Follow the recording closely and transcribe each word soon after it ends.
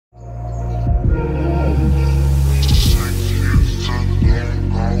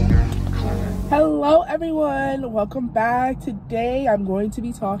everyone, welcome back. Today I'm going to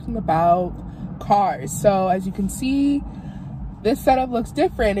be talking about cars. So as you can see, this setup looks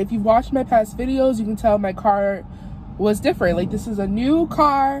different. If you've watched my past videos, you can tell my car was different. Like, this is a new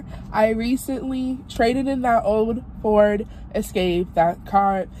car. I recently traded in that old Ford Escape. That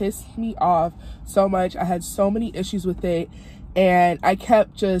car pissed me off so much. I had so many issues with it, and I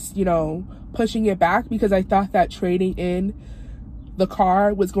kept just, pushing it back because I thought that trading in the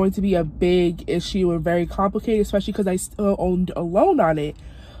car was going to be a big issue and very complicated, especially because I still owned a loan on it.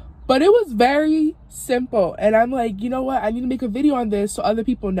 But it was very simple, and I'm like, you know what, I need to make a video on this so other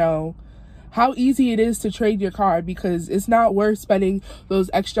people know how easy it is to trade your car, because it's not worth spending those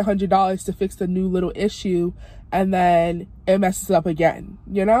extra $100 to fix the new little issue and then it messes up again,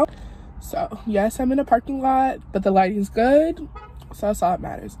 So yes, I'm in a parking lot, but the lighting's good, so that's all that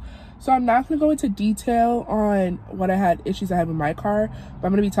matters. So I'm not going to go into detail on what issues I have with my car, but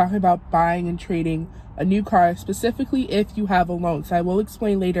I'm going to be talking about buying and trading a new car, specifically if you have a loan. So I will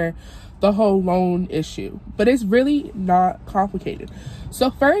explain later the whole loan issue, but it's really not complicated.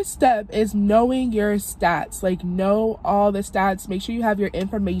 So first step is knowing your stats. Like, know all the stats. Make sure you have your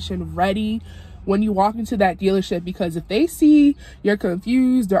information ready when you walk into that dealership, because if they see you're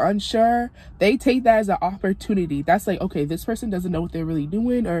confused or unsure, they take that as an opportunity. That's like, okay, this person doesn't know what they're really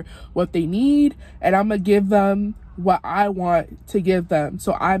doing or what they need, and I'm gonna give them what I want to give them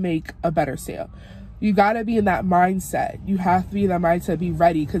so I make a better sale. You gotta be in that mindset. You have to be in that mindset, be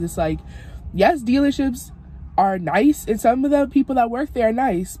ready, because it's like, yes, dealerships are nice, and some of the people that work there are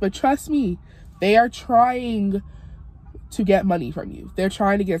nice, but trust me, they are trying to get money from you. They're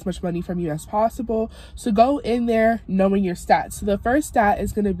trying to get as much money from you as possible. So go in there knowing your stats. So the first stat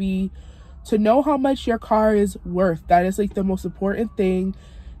is going to be to know how much your car is worth. That is like the most important thing,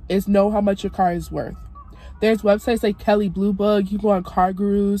 is know how much your car is worth. There's websites like Kelley Blue Book. You can go on Car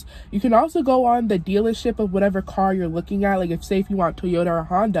Gurus. You can also go on the dealership of whatever car you're looking at. Like, if you want Toyota or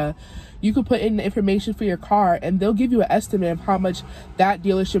Honda, you could put in the information for your car and they'll give you an estimate of how much that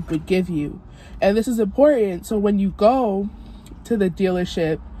dealership would give you. And this is important, so when you go to the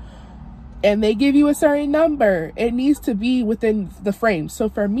dealership and they give you a certain number, it needs to be within the frame. So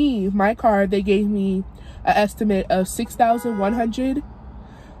for me, my car, they gave me an estimate of $6,100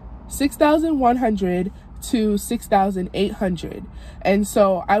 to $6,800. And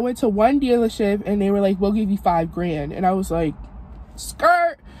so I went to one dealership and they were like, we'll give you $5,000. And I was like,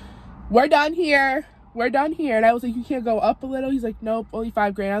 skirt, we're done here. We're done here. And I was like, you can't go up a little? He's like, nope, only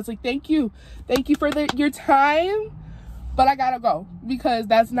 $5,000. I was like, thank you for your time, but I gotta go, because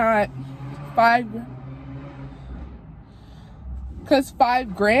that's not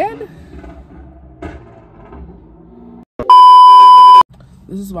 $5,000.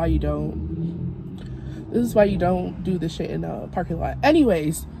 This is why you don't do this shit in a parking lot.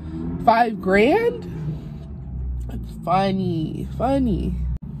 Anyways, $5,000. Funny.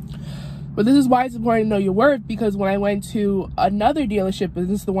 But this is why it's important to know your worth, because when I went to another dealership, and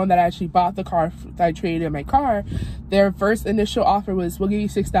this is the one that I actually bought the car that I traded in my car, their first initial offer was, we'll give you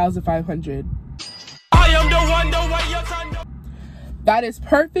 $6,500. I am the one, that is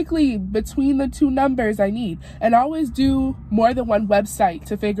perfectly between the two numbers I need. And always do more than one website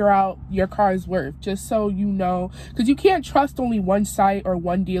to figure out your car's worth, just so you know, because you can't trust only one site or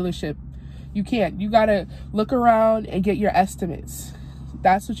one dealership. You can't. You gotta look around and get your estimates.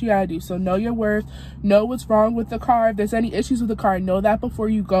 That's what you gotta do. So know your worth, know what's wrong with the car. If there's any issues with the car, know that before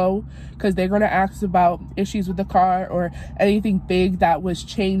you go, because they're gonna ask about issues with the car or anything big that was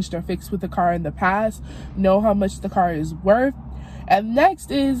changed or fixed with the car in the past. Know how much the car is worth. And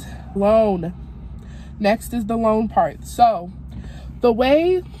next is loan. Next is the loan part. So the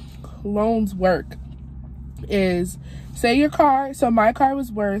way loans work is, say your car, so my car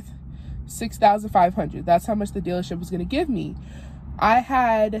was worth $6,500. That's how much the dealership was gonna give me. I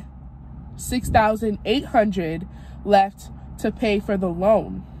had $6,800 left to pay for the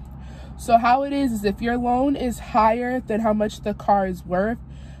loan. So how it is if your loan is higher than how much the car is worth,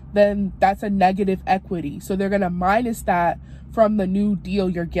 then that's a negative equity. So they're gonna minus that from the new deal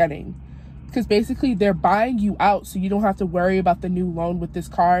you're getting, because basically they're buying you out so you don't have to worry about the new loan with this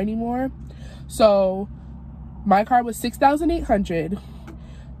car anymore. So my car was $6,800.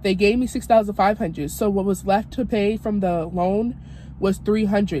 They gave me $6,500. So what was left to pay from the loan was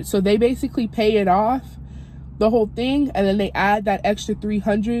 $300. So they basically pay it off, the whole thing, and then they add that extra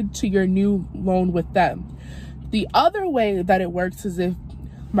 $300 to your new loan with them. The other way that it works is if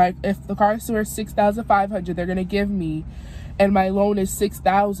the car is worth $6,500, they're gonna give me, and my loan is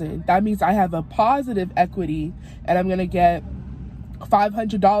 $6,000. That means I have a positive equity, and I'm gonna get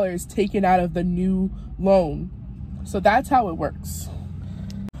 $500 taken out of the new loan. So that's how it works.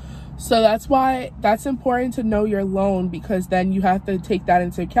 So that's why that's important to know your loan, because then you have to take that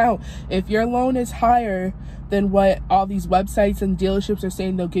into account. If your loan is higher than what all these websites and dealerships are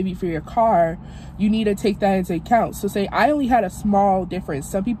saying they'll give you for your car, you need to take that into account. So say I only had a small difference.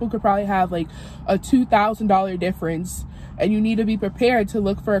 Some people could probably have like a $2,000 difference, and you need to be prepared to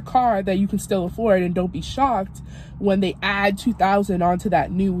look for a car that you can still afford, and don't be shocked when they add $2,000 onto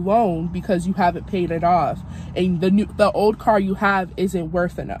that new loan because you haven't paid it off and the old car you have isn't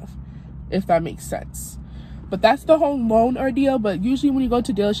worth enough, if that makes sense. But that's the whole loan ordeal. But usually when you go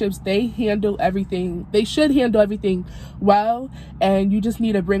to dealerships, they handle everything. They should handle everything well, and you just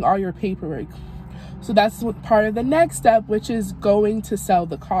need to bring all your paperwork. So that's part of the next step, which is going to sell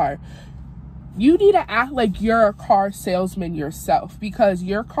the car. You need to act like you're a car salesman yourself, because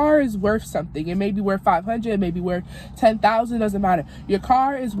your car is worth something. It may be worth $500, it may be worth $10,000, doesn't matter. Your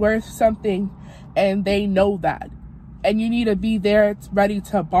car is worth something, and they know that. And you need to be there ready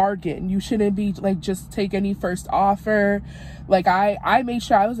to bargain. You shouldn't be like just take any first offer. Like I made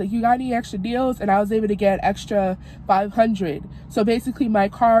sure I was like, you got any extra deals? And I was able to get extra $500. So basically my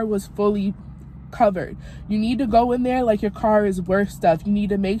car was fully covered. You need to go in there like your car is worth stuff. You need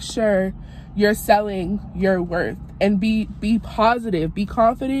to make sure you're selling your worth, and be positive, be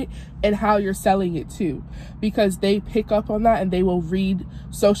confident in how you're selling it too, because they pick up on that and they will read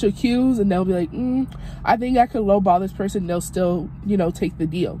social cues, and they'll be like, I think I could lowball this person. They'll still, you know, take the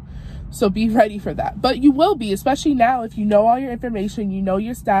deal. So be ready for that. But you will be, especially now, if you know all your information, you know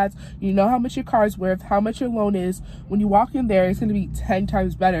your stats, you know how much your car is worth, how much your loan is. When you walk in there, it's going to be 10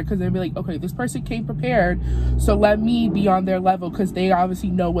 times better, because they'll be like, okay, this person came prepared, so let me be on their level, because they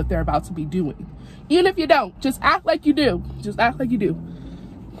obviously know what they're about to be doing. Even if you don't, just act like you do. Just act like you do.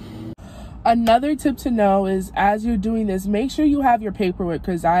 Another tip to know is, as you're doing this, make sure you have your paperwork,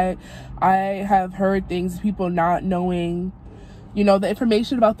 because I have heard things, people not knowing, you know, the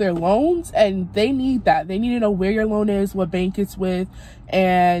information about their loans, and they need that. They need to know where your loan is, what bank it's with,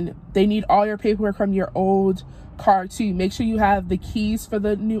 and they need all your paperwork from your old car too. Make sure you have the keys for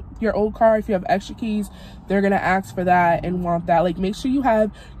your old car. If you have extra keys, they're gonna ask for that and want that. Like, make sure you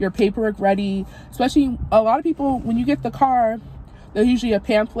have your paperwork ready. Especially a lot of people, when you get the car, there's usually a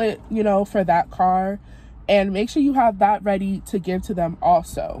pamphlet, you know, for that car, and make sure you have that ready to give to them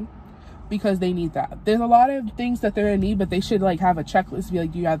also, because they need that. There's a lot of things that they're gonna need, but they should like have a checklist, be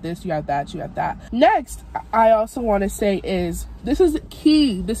like, you have this, you have that, you have that. Next, I also want to say is, this is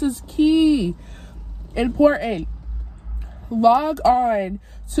key, important. Log on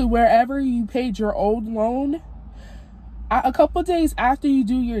to wherever you paid your old loan a couple days after you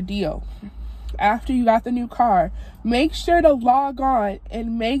do your deal, after you got the new car. Make sure to log on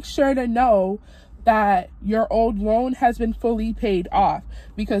and make sure to know that your old loan has been fully paid off,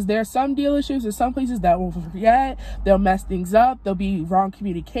 because there are some dealerships or some places that will forget, they'll mess things up, there'll be wrong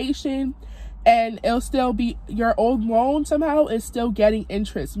communication, and it'll still be your old loan somehow is still getting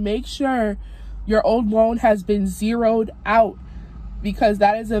interest. Make sure your old loan has been zeroed out, because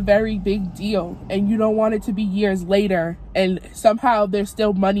that is a very big deal, and you don't want it to be years later and somehow there's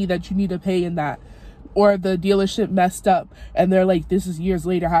still money that you need to pay in that, or the dealership messed up and they're like, this is years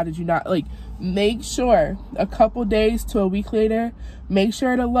later, how did you not? Like, make sure a couple days to a week later, make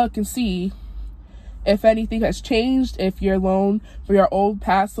sure to look and see if anything has changed, if your loan for your old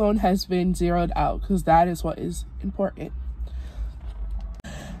past loan has been zeroed out, because that is what is important.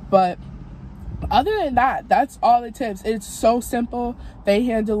 But other than that, that's all the tips. It's so simple. They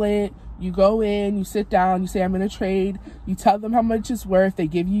handle it. You go in, you sit down, you say, I'm gonna trade, you tell them how much it's worth, they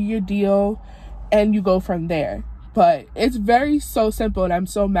give you your deal, and you go from there. But it's so simple, and I'm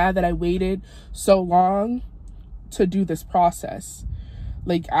so mad that I waited so long to do this process.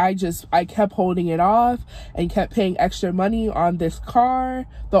 Like, I kept holding it off and kept paying extra money on this car,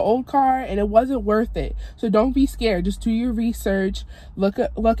 the old car, and it wasn't worth it. So don't be scared. Just do your research, look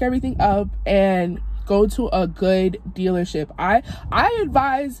everything up, and go to a good dealership. I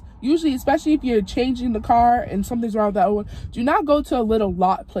advise, usually, especially if you're changing the car and something's wrong with that one, do not go to a little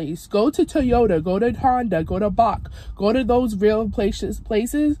lot place. Go to Toyota, go to Honda, go to Bach, go to those real places.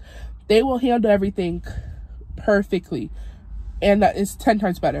 They will handle everything perfectly, and that is 10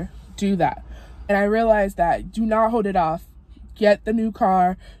 times better. Do that. And I realized that, do not hold it off. Get the new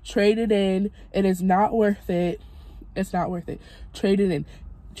car, trade it in. It is not worth it. It's not worth it. Trade it in.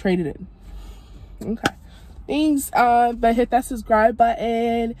 Okay, thanks. But hit that subscribe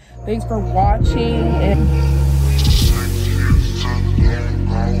button. Thanks for watching, and